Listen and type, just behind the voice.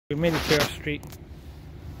We made it to our street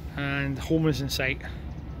and home is in sight,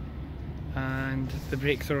 and the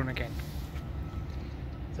brakes are on again.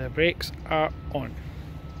 The brakes are on.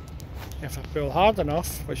 If I pull hard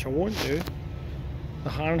enough, which I won't do, the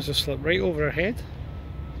harness will slip right over her head.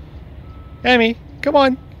 Emmy, come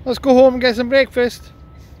on, let's go home and get some breakfast.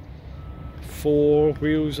 4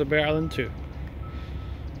 wheels are better than 2.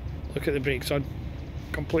 Look at the brakes on,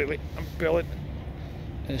 completely. I'm pulling,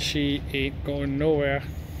 and she ain't going nowhere.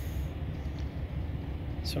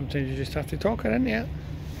 Sometimes you just have to talk her in, yeah.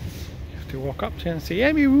 You have to walk up to her and say,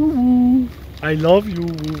 Emmy Woo Woo, I love you,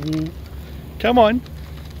 woo woo. Come on.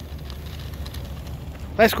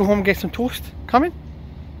 Let's go home and get some toast. Coming?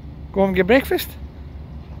 Go home and get breakfast.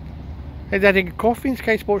 Hey Daddy, get coffee and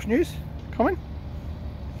Sky Sports News. Coming?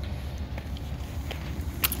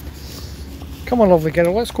 Come on, lovely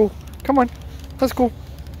girl, let's go. Come on, let's go.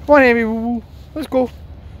 Come on, Emmy Woo Woo, let's go.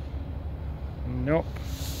 Nope.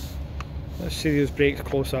 Let's see those brakes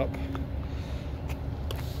close up.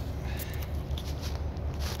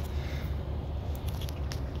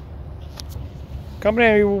 Come on,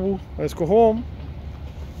 Emmy Woo Woo, let's go home.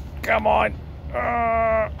 Come on.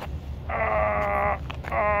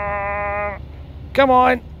 Come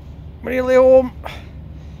on. We're nearly home.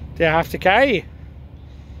 Do I have to carry you?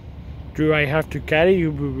 Do I have to carry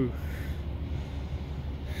you, boo boo?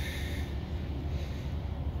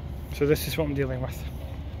 So this is what I'm dealing with.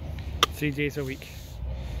 3 days a week.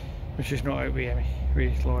 Which is not out with Emmy,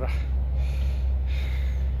 with Laura.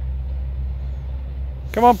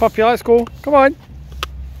 Come on, puppy, let's go. Come on.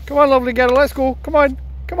 Come on, lovely girl, let's go. Come on.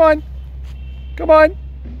 Come on. Come on.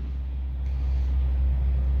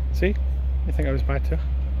 See? You think I was bad too?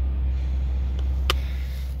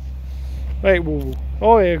 Right, woo woo.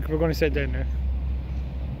 Oh yeah, we're going to sit down now.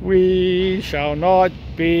 We shall not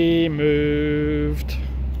be moved.